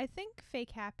 I think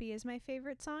Fake Happy is my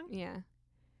favorite song. Yeah.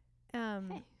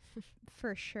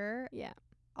 For sure. Yeah.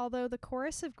 Although the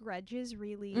chorus of Grudges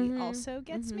really also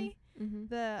gets me.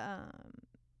 The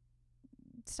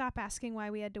stop asking why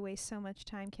we had to waste so much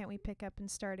time. Can't we pick up and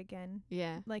start again?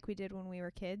 Yeah. Like we did when we were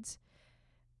kids.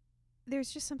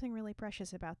 There's just something really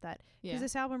precious about that. Yeah. Because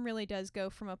this album really does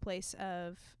go from a place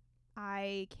of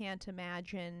I can't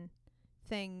imagine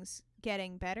things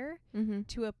getting better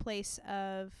to a place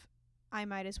of I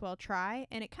might as well try.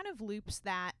 And it kind of loops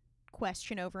that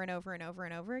question over and over and over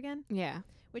and over again. Yeah.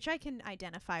 Which I can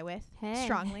identify with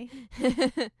strongly.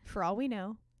 For all we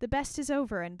know, the best is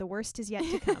over and the worst is yet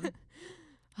to come.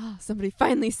 Oh, somebody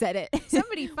finally said it.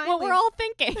 Somebody finally. What we're all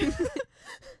thinking.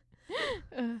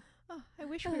 I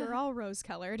wish we were all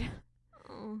rose-colored.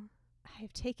 Oh. I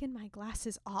have taken my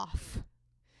glasses off.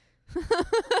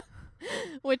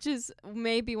 Which is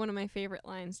maybe one of my favorite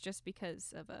lines just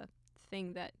because of a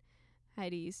thing that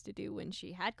Heidi used to do when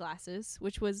she had glasses,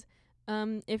 which was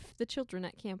if the children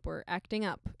at camp were acting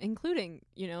up, including,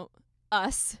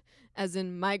 us, as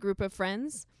in my group of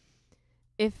friends,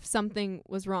 if something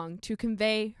was wrong, to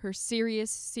convey her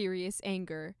serious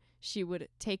anger, she would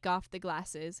take off the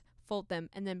glasses, fold them,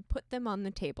 and then put them on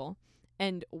the table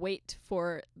and wait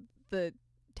for the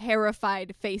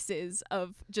terrified faces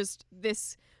of just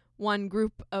this one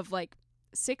group of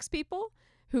 6 people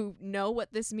who know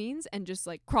what this means and just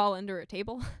crawl under a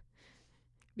table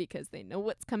because they know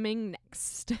what's coming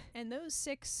next. And those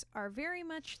 6 are very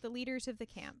much the leaders of the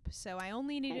camp. So I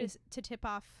only needed to tip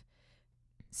off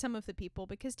some of the people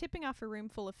because tipping off a room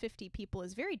full of 50 people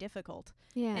is very difficult.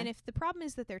 Yeah. And if the problem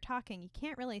is that they're talking, you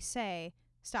can't really say,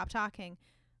 stop talking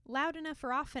loud enough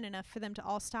or often enough for them to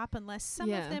all stop unless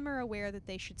some of them are aware that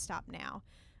they should stop now.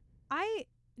 I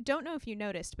don't know if you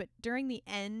noticed, but during the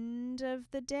end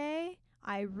of the day,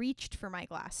 I reached for my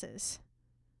glasses.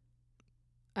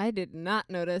 I did not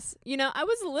notice. I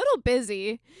was a little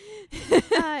busy.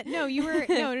 No, you were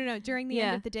no. During the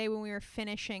end of the day when we were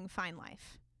finishing Fine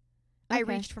Life. I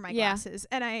Okay. reached for my Yeah. glasses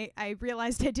and I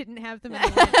realized I didn't have them. And I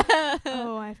went,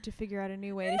 oh, I have to figure out a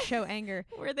new way to show anger.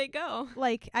 Where'd they go?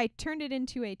 Like, I turned it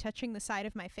into a touching the side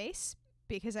of my face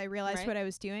because I realized Right. what I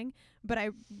was doing. But I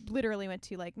literally went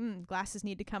to like, glasses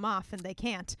need to come off, and they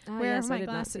can't. Oh, Where yes, are my I did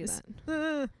not see glasses?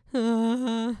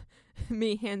 that.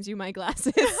 Me hands you my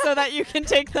glasses so that you can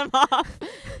take them off.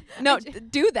 No,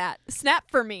 do that. Snap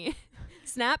for me.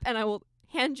 Snap, and I will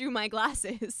hand you my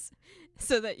glasses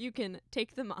so that you can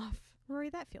take them off. Rory,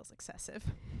 that feels excessive.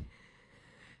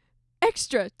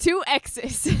 Extra, 2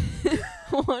 X's.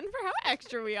 One for how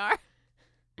extra we are.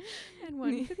 And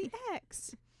one for the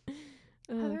X. Ugh.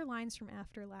 Other lines from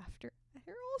After Laughter.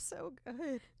 They're all so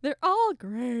good. They're all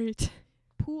great.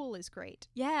 Pool is great.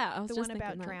 Yeah, I was The just one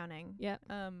about thinking that. drowning. Yep.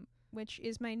 Which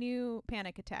is my new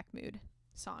panic attack mood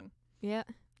song. Yeah.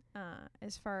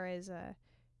 As far as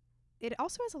it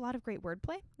also has a lot of great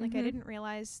wordplay. Like, I Mhm. didn't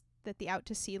realize that the out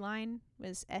to sea line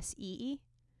was SEE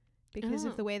because Oh.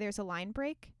 of the way there's a line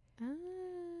break.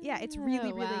 Yeah, it's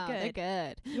really, really wow, They're good.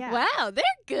 good. Yeah. Wow, they're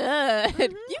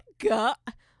good. Mhm. You got.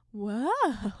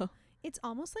 Whoa. It's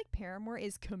almost like Paramore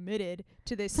is committed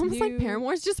to this. It's almost like new-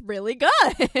 Paramore's just really good.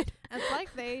 It's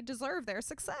like they deserve their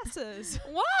successes.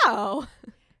 Wow.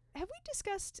 Have we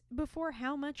discussed before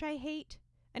how much I hate?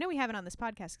 I know we haven't on this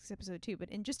podcast 'cause episode 2, but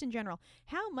in general,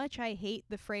 how much I hate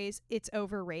the phrase "it's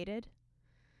overrated."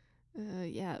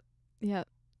 Yeah. Yeah.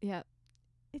 Yeah.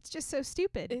 It's just so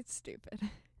stupid. It's stupid.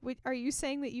 Are you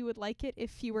saying that you would like it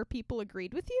if fewer people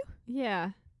agreed with you?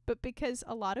 Yeah. But because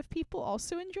a lot of people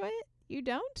also enjoy it, you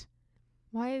don't?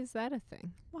 Why is that a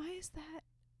thing? Why is that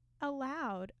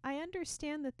allowed? I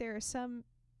understand that there are some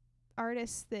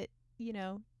artists that,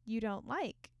 you don't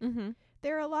like. Mm-hmm.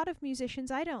 There are a lot of musicians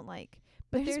I don't like.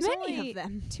 But There's there's many only of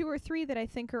them. 2 or 3 that I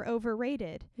think are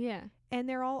overrated. Yeah. And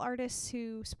they're all artists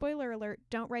who, spoiler alert,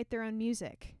 don't write their own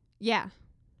music. Yeah.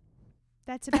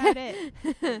 That's about it.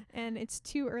 And it's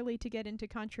too early to get into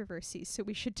controversies, so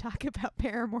we should talk about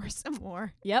Paramore some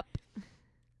more. Yep.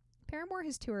 Paramore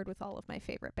has toured with all of my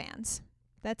favorite bands.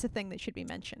 That's a thing that should be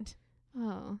mentioned.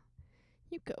 Oh.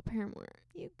 You go, Paramore.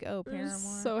 You go, Paramore. I'm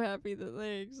so happy that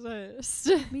they exist.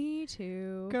 Me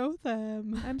too. Go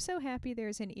them. I'm so happy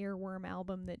there's an earworm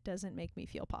album that doesn't make me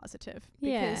feel positive.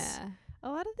 Because Yeah. a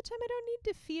lot of the time I don't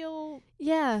need to feel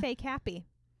Yeah. fake happy.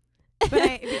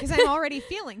 But because I'm already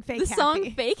feeling fake The happy.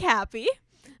 song Fake Happy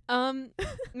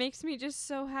makes me just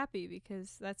so happy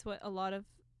because that's what a lot of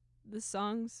the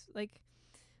songs, like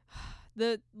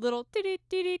the little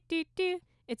do-do-do-do-do-do,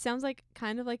 it sounds like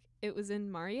kind of like it was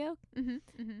in Mario.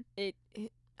 It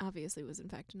obviously was in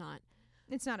fact not.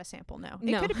 It's not a sample, no.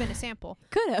 No. It could have been a sample,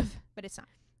 Could have. but it's not.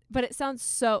 But it sounds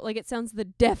so like it sounds the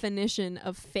definition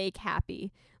of fake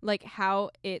happy. Like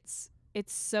how it's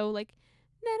so like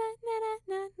na na na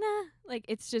na na na, like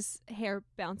it's just hair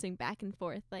bouncing back and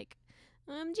forth like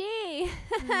OMG.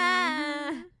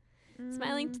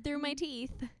 Smiling through my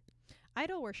teeth.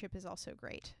 Idol worship is also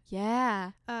great.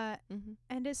 Yeah.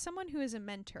 And as someone who is a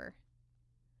mentor,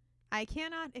 I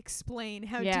cannot explain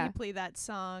how Yeah. deeply that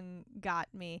song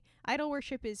got me. Idol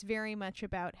worship is very much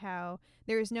about how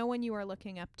there is no one you are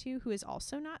looking up to who is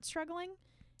also not struggling.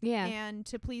 Yeah. And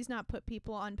to please not put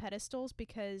people on pedestals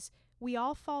because we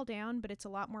all fall down, but it's a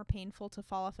lot more painful to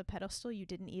fall off a pedestal you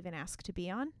didn't even ask to be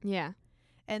on. Yeah.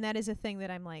 And that is a thing that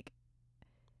I'm like,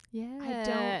 Yeah. I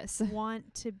don't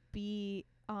want to be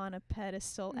on a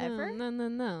pedestal ever.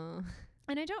 No.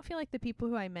 And I don't feel like the people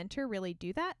who I mentor really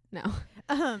do that No.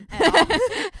 at all.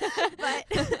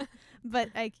 But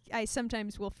I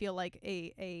sometimes will feel like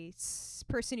a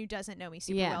person who doesn't know me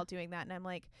super Yeah. well doing that. And I'm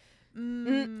like,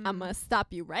 I'm gonna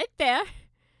stop you right there.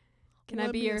 Can I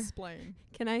let be me your? explain?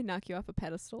 Can I knock you off a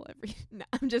pedestal every? No,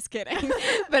 I'm just kidding.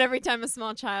 But every time a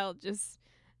small child just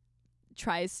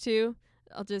tries to,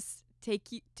 I'll just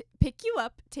pick you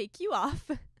up, take you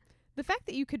off. The fact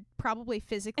that you could probably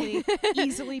physically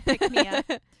easily pick me up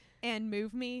and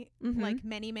move me like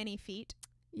many, many feet.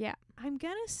 Yeah. I'm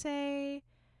going to say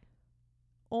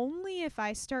only if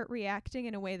I start reacting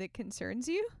in a way that concerns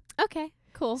you. Okay.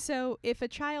 Cool. So if a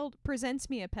child presents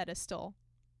me a pedestal,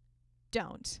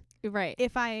 don't. Right.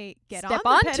 If I get Step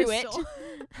on the onto pedestal,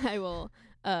 I will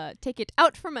take it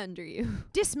out from under you.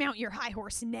 dismount your high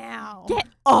horse now. Get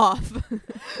off.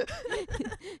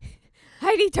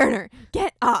 Heidi Turner,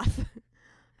 get off.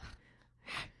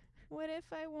 What if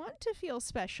I want to feel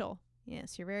special?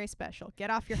 Yes, you're very special.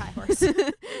 Get off your high horse.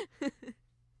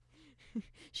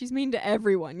 She's mean to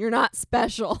everyone. You're not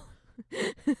special.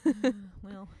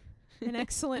 Well, an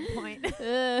excellent point.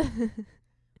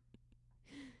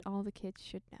 All the kids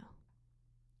should know.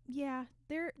 Yeah,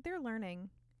 they're learning.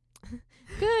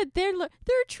 Good. They're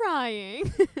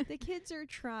trying. The kids are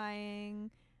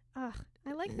trying. Ugh,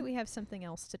 I like that we have something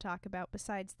else to talk about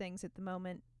besides things at the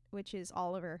moment, which is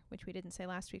Oliver, which we didn't say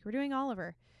last week. We're doing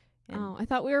Oliver. And Oh, I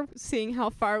thought we were seeing how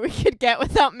far we could get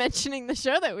without mentioning the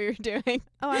show that we were doing.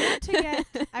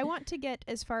 I want to get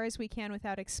as far as we can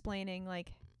without explaining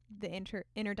like the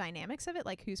inner dynamics of it,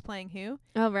 like who's playing who.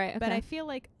 Oh, right. Okay. But I feel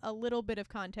like a little bit of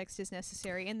context is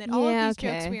necessary, and that all of these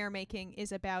jokes we are making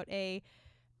is about a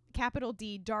capital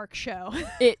D dark show.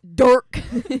 Dark.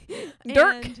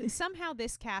 And somehow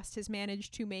this cast has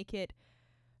managed to make it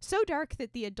so dark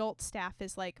that the adult staff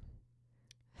is like,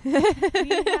 we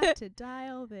have to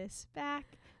dial this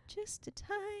back just a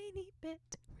tiny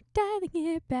bit. Dialing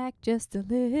it back just a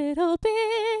little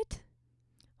bit.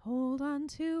 Hold on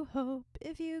to hope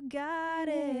if you got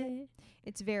it.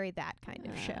 It's very that kind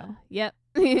of show. Yep.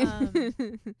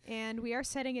 And we are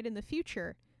setting it in the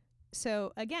future.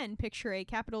 So, again, picture a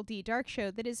capital D dark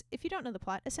show that is, if you don't know the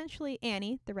plot, essentially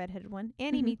Annie, the redheaded one,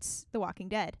 Annie meets The Walking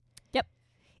Dead. Yep.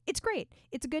 It's great.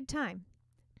 It's a good time.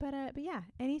 But yeah,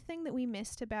 anything that we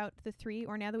missed about the three,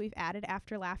 or now that we've added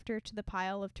After Laughter to the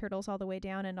pile of Turtles All the Way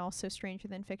Down and also Stranger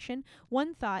Than Fiction,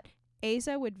 one thought,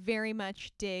 Aza would very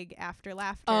much dig After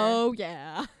Laughter. Oh,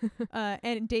 yeah.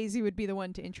 And Daisy would be the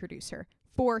one to introduce her.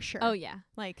 For sure. Oh, yeah.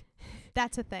 Like,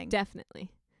 that's a thing. Definitely.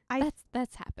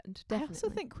 That's happened. Definitely. I also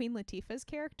think Queen Latifah's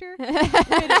character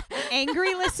would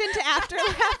angry listen to After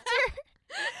Laughter.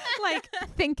 Like,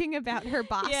 thinking about her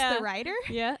boss, the writer.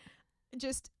 Yeah.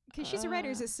 Just, because she's a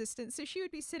writer's assistant, so she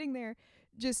would be sitting there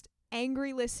just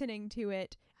angry listening to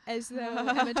it as though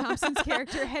Emma Thompson's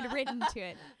character had written to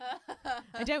it.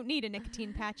 I don't need a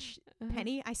nicotine patch,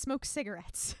 Penny. I smoke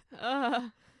cigarettes.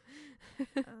 I'm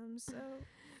so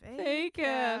fake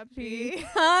happy.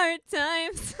 Hard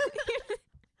times.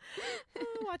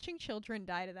 Watching children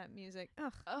die to that music.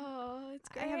 Ugh. Oh, it's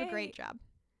great. I have a great job.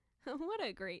 What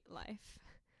a great life.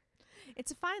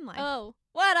 It's a fine life. Oh,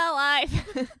 what a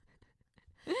life.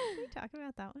 Can we talk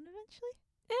about that one eventually?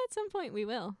 At some point we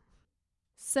will.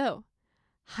 So,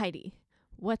 Heidi,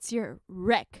 what's your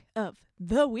wreck of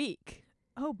the week?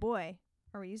 Oh boy.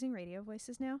 Are we using radio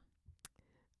voices now?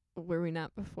 Were we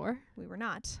not before? We were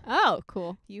not. Oh,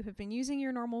 cool. You have been using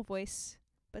your normal voice,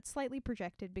 but slightly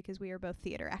projected because we are both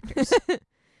theater actors.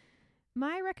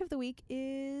 My wreck of the week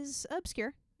is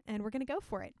obscure, and we're going to go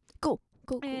for it. Cool.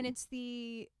 And it's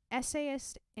the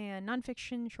essayist and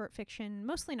nonfiction, short fiction,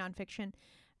 mostly nonfiction,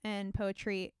 and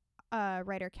poetry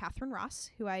writer Catherine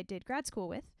Ross, who I did grad school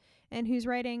with, and whose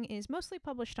writing is mostly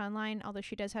published online, although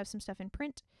she does have some stuff in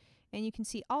print. And you can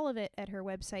see all of it at her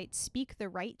website, Speak the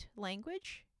Right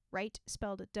Language. Right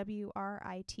spelled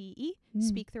W-R-I-T-E.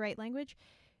 Speak the Right Language.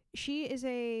 She is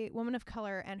a woman of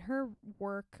color, and her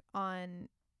work on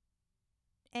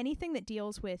anything that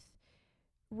deals with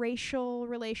racial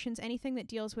relations, anything that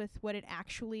deals with what it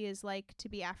actually is like to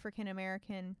be African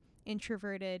American,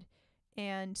 introverted,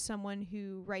 and someone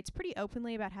who writes pretty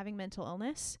openly about having mental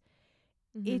illness.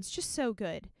 It's just so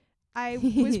good. I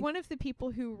was one of the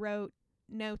people who wrote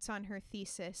notes on her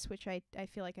thesis, which I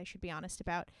feel like I should be honest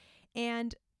about,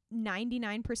 and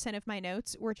 99% of my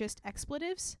notes were just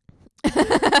expletives.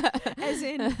 As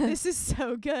in, this is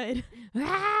so good.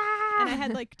 And I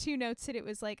had like 2 notes that it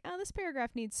was like, oh, this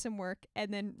paragraph needs some work,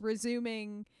 and then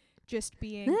resuming just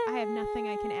being, I have nothing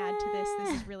I can add to this.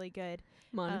 This is really good.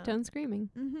 Monotone screaming.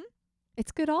 Mm-hmm.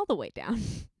 It's good all the way down.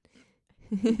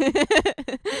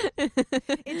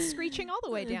 It's screeching all the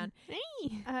way down.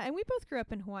 And we both grew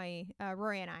up in Hawaii,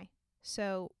 Rory and I.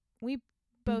 So we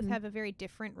both have a very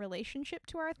different relationship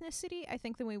to our ethnicity, I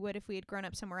think, than we would if we had grown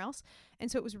up somewhere else. And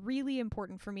so it was really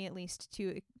important for me, at least,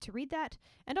 to read that.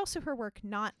 And also her work,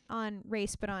 not on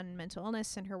race, but on mental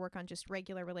illness, and her work on just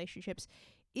regular relationships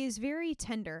is very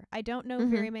tender. I don't know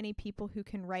very many people who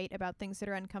can write about things that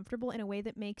are uncomfortable in a way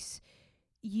that makes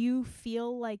you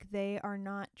feel like they are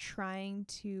not trying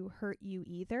to hurt you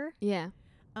either. Yeah.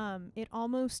 It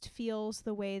almost feels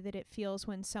the way that it feels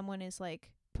when someone is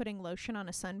like putting lotion on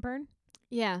a sunburn.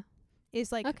 Yeah.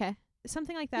 Is like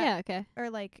something like that. Yeah, okay. Or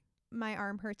like, my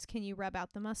arm hurts, can you rub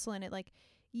out the muscle? And it like,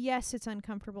 yes, it's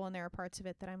uncomfortable, and there are parts of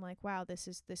it that I'm like, wow, this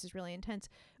is really intense.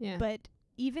 Yeah. But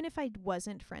even if I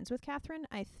wasn't friends with Catherine,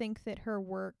 I think that her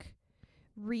work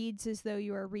reads as though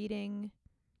you are reading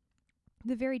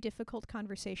the very difficult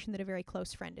conversation that a very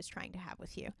close friend is trying to have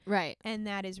with you. Right. And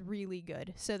that is really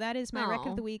good. So that is my rec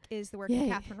of the week, is the work of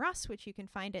Catherine Ross, which you can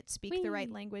find at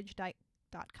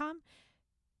speaktherightlanguage.com.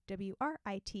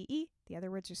 W-R-I-T-E. The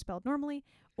other words are spelled normally.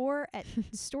 Or at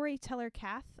Storyteller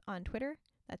Kath on Twitter.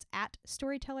 That's at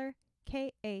Storyteller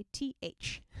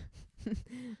K-A-T-H.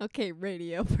 Okay,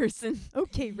 radio person.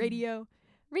 Okay, radio.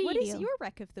 What is your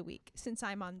rec of the week, since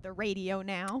I'm on the radio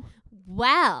now?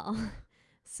 Well,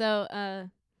 so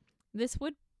this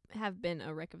would have been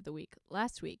a rec of the week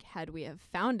last week had we have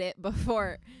found it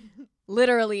before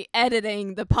literally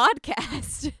editing the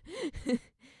podcast.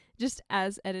 Just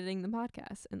as editing the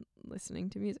podcast and listening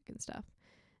to music and stuff.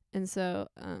 And so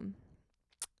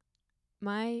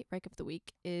my rec of the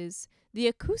week is the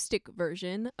acoustic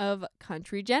version of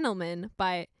Country Gentleman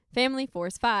by Family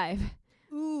Force 5.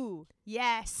 Ooh,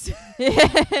 yes.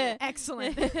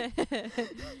 Excellent.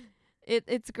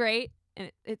 It's great,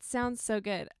 and it sounds so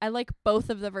good. I like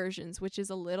both of the versions, which is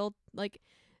a little, like,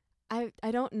 I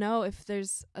don't know if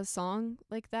there's a song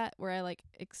like that where I like,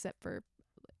 except for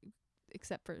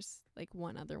like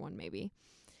one other one maybe,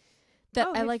 that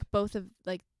I like both of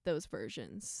like those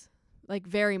versions, like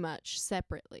very much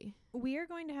separately. We are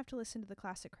going to have to listen to the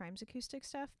Classic Crimes acoustic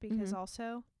stuff because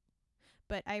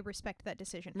but I respect that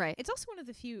decision. Right. It's also one of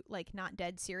the few like not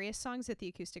dead serious songs that the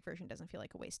acoustic version doesn't feel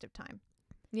like a waste of time.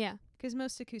 Yeah. Because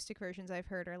most acoustic versions I've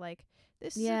heard are like,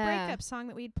 this is a breakup song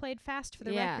that we'd played fast for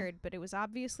the record, but it was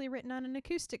obviously written on an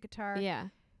acoustic guitar. Yeah.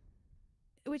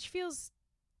 Which feels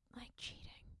like cheating.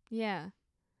 Yeah.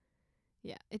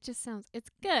 Yeah. It just sounds, it's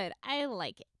good. I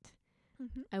like it.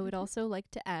 I would also like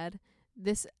to add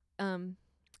this,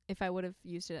 if I would have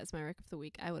used it as my rec of the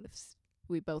week,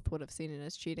 we both would have seen it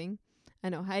as cheating. I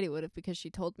know Heidi would have because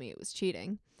she told me it was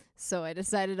cheating. So I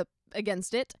decided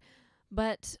against it.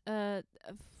 But a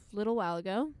little while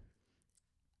ago,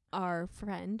 our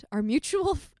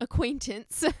mutual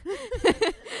acquaintance,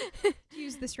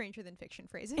 use the stranger than fiction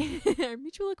phrasing. Our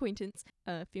mutual acquaintance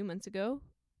a few months ago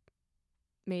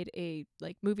made a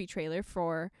like movie trailer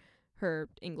for her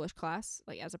English class,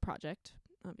 like as a project,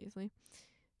 obviously,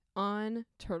 on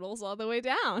Turtles All the Way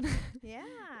Down. Yeah.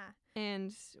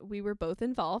 And we were both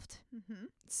involved.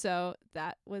 So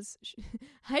that was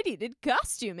Heidi did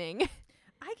costuming.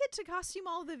 I get to costume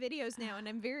all the videos now, and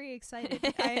I'm very excited.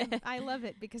 I love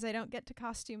it because I don't get to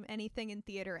costume anything in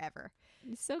theater ever.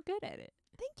 You're so good at it.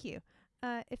 Thank you.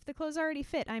 If the clothes already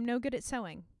fit, I'm no good at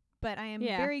sewing, but I am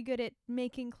very good at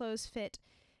making clothes fit,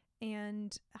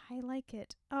 and I like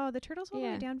it. Oh, the Turtles All the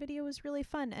Way Down video was really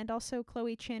fun, and also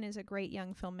Chloe Chin is a great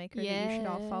young filmmaker that you should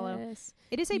all follow.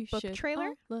 It is a book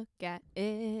trailer. Look at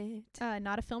it.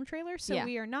 Not a film trailer, so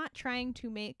we are not trying to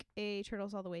make a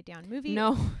Turtles All the Way Down movie.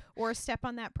 No. Or step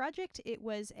on that project. It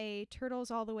was a Turtles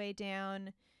All the Way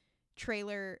Down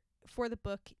trailer for the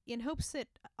book in hopes that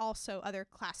also other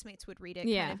classmates would read it,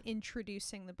 kind of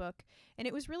introducing the book. And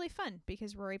it was really fun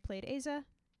because Rory played Aza,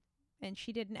 and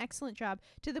she did an excellent job,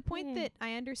 to the point that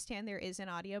I understand there is an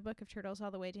audiobook of Turtles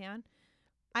All the Way Down.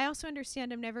 I also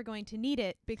understand I'm never going to need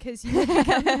it because you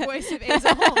become the voice of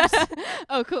Aza Holmes.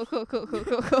 Oh, cool.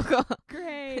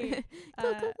 Great.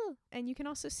 Cool. And you can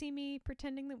also see me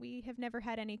pretending that we have never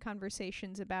had any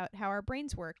conversations about how our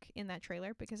brains work in that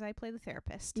trailer because I play the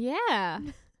therapist. Yeah.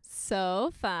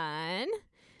 So fun.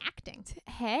 Acting.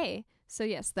 Hey. So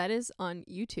yes, that is on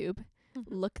YouTube.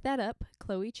 Look that up.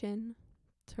 Chloe Chin.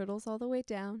 Turtles All the Way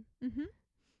Down.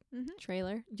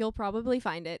 Trailer. You'll probably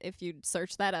find it if you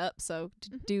search that up, so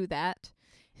do that.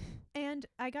 And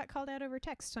I got called out over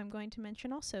text, so I'm going to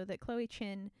mention also that Chloe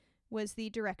Chin was the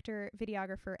director,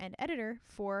 videographer, and editor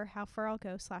for How Far I'll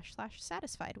Go /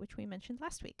 Satisfied, which we mentioned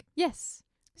last week. Yes.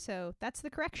 So that's the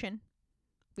correction.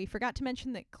 We forgot to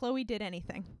mention that Chloe did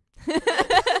anything.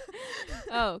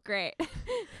 Oh, great.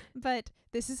 But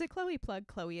this is a Chloe plug.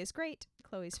 Chloe is great.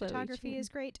 Chloe's photography is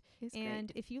great.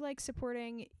 And if you like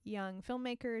supporting young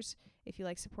filmmakers, if you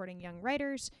like supporting young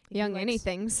writers, young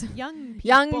anythings,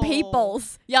 young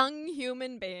peoples, young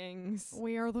human beings,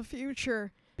 we are the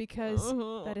future because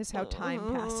that is how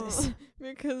time passes.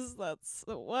 Because that's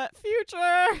what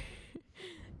future?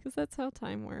 Because that's how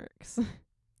time works.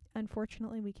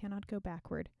 Unfortunately, we cannot go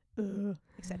backward.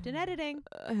 Except in editing.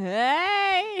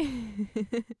 Hey!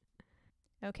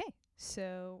 Okay,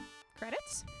 so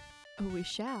credits? Oh, we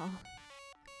shall.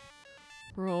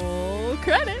 Roll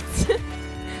credits!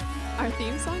 Our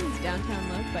theme song is Downtown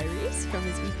Love by Reese from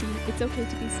his EP, It's Okay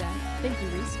to Be Sad. Thank you,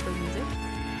 Reese, for music.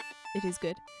 It is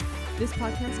good. This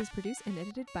podcast is produced and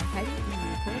edited by Heidi and we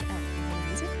record at Vinyl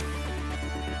Music.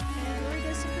 And Lori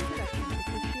does some pre-production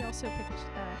because she also picked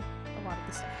a lot of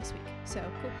the stuff this week. So,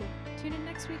 cool. Tune in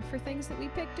next week for things that we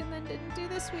picked and then didn't do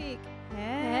this week.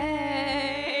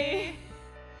 Hey!